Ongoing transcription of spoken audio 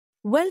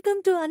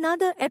Welcome to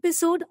another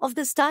episode of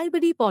the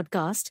StyleBuddy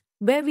podcast,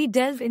 where we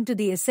delve into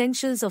the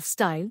essentials of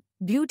style,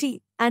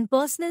 beauty, and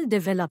personal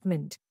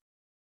development.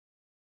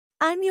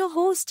 I'm your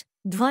host,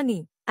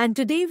 Dhwani, and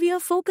today we are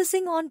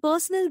focusing on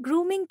personal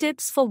grooming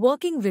tips for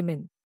working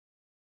women.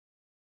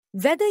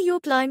 Whether you're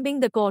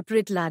climbing the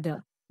corporate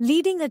ladder,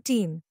 leading a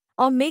team,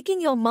 or making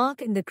your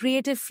mark in the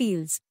creative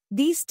fields,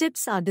 these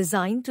tips are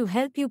designed to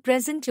help you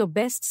present your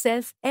best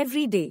self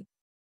every day.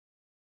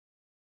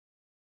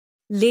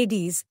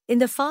 Ladies, in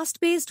the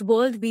fast-paced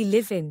world we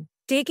live in,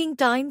 taking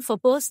time for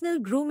personal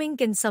grooming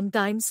can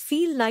sometimes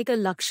feel like a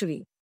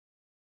luxury.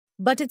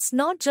 But it's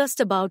not just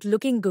about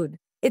looking good,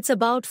 it's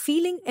about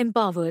feeling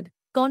empowered,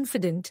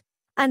 confident,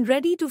 and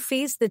ready to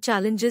face the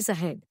challenges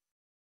ahead.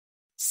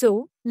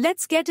 So,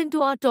 let's get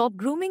into our top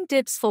grooming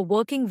tips for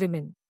working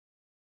women.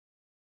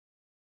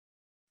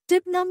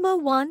 Tip number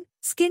 1: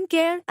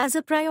 Skincare as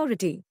a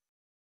priority.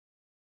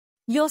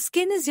 Your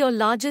skin is your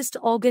largest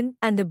organ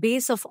and the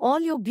base of all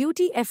your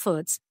beauty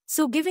efforts,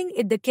 so giving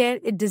it the care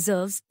it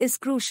deserves is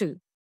crucial.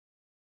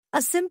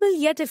 A simple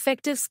yet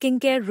effective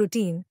skincare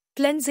routine,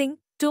 cleansing,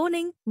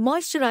 toning,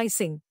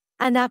 moisturizing,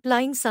 and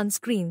applying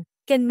sunscreen,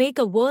 can make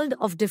a world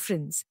of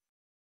difference.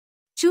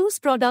 Choose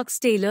products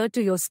tailored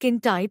to your skin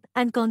type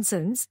and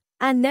concerns,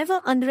 and never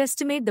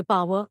underestimate the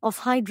power of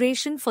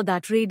hydration for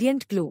that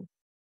radiant glow.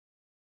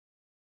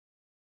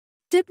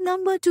 Tip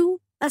number 2: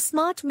 A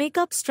smart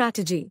makeup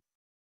strategy.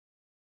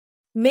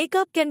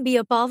 Makeup can be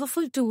a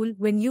powerful tool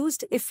when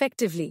used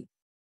effectively.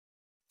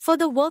 For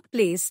the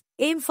workplace,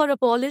 aim for a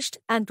polished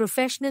and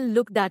professional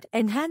look that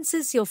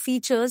enhances your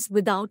features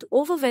without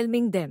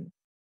overwhelming them.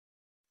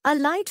 A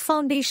light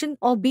foundation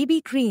or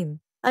BB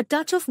cream, a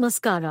touch of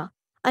mascara,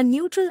 a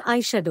neutral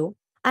eyeshadow,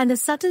 and a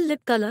subtle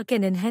lip color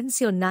can enhance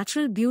your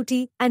natural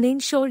beauty and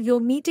ensure you're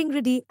meeting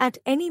ready at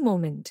any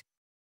moment.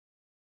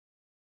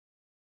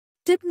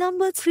 Tip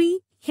number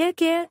 3: Hair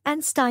care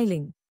and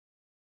styling.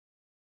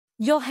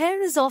 Your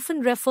hair is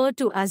often referred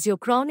to as your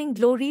crowning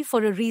glory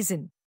for a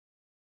reason.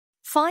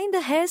 Find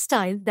a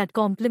hairstyle that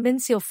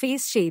complements your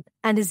face shape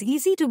and is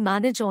easy to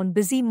manage on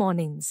busy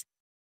mornings.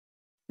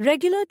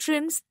 Regular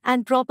trims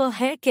and proper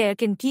hair care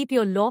can keep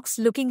your locks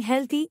looking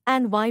healthy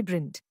and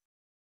vibrant.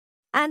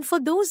 And for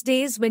those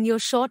days when you're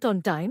short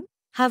on time,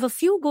 have a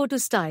few go-to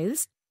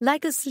styles,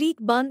 like a sleek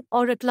bun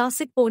or a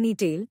classic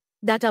ponytail,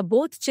 that are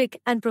both chic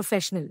and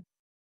professional.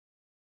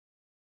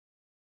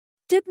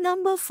 Tip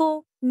number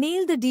 4: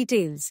 Nail the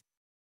details.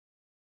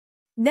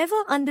 Never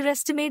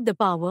underestimate the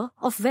power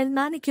of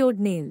well-manicured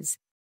nails.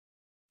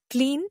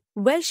 Clean,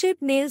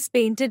 well-shaped nails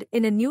painted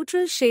in a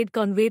neutral shade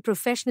convey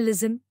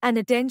professionalism and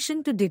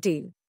attention to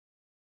detail.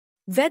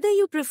 Whether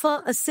you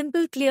prefer a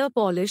simple clear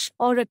polish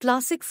or a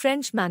classic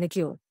French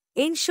manicure,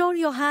 ensure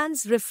your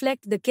hands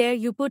reflect the care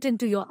you put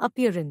into your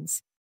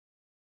appearance.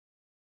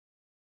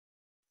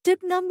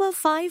 Tip number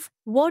 5: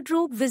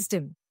 Wardrobe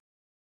wisdom.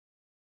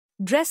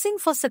 Dressing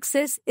for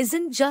success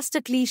isn't just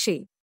a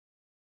cliché.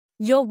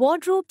 Your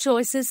wardrobe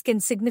choices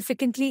can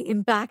significantly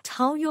impact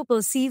how you're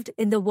perceived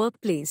in the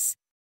workplace.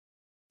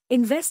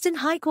 Invest in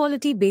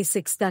high-quality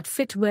basics that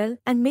fit well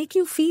and make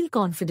you feel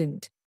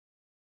confident.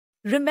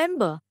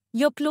 Remember,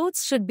 your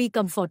clothes should be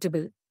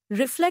comfortable,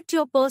 reflect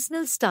your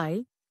personal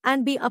style,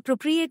 and be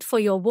appropriate for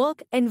your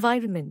work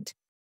environment.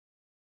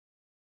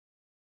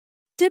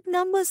 Tip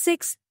number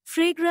 6: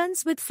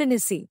 Fragrance with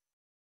finesse.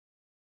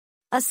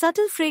 A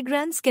subtle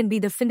fragrance can be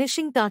the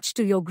finishing touch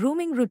to your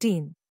grooming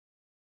routine.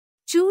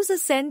 Choose a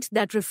scent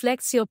that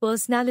reflects your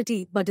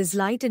personality but is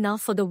light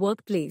enough for the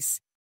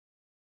workplace.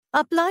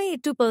 Apply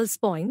it to pulse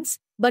points,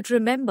 but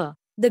remember,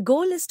 the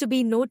goal is to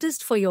be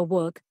noticed for your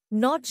work,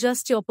 not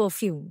just your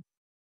perfume.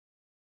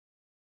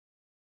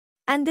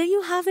 And there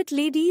you have it,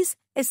 ladies,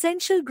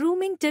 essential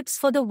grooming tips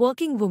for the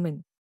working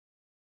woman.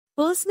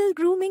 Personal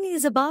grooming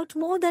is about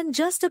more than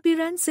just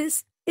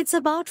appearances. It's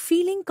about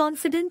feeling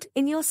confident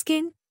in your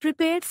skin,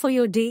 prepared for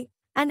your day,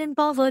 and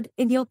empowered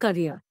in your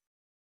career.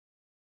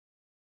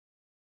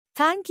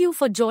 Thank you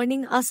for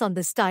joining us on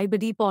the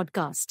StyleBuddy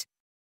podcast.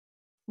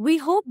 We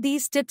hope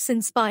these tips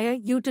inspire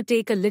you to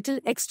take a little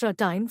extra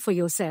time for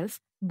yourself,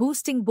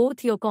 boosting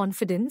both your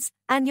confidence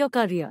and your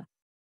career.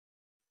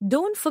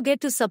 Don't forget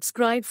to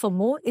subscribe for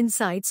more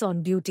insights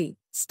on beauty,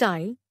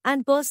 style,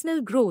 and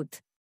personal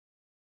growth.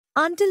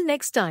 Until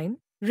next time,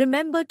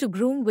 remember to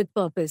groom with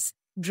purpose,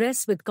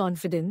 dress with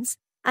confidence,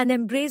 and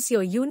embrace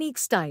your unique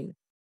style.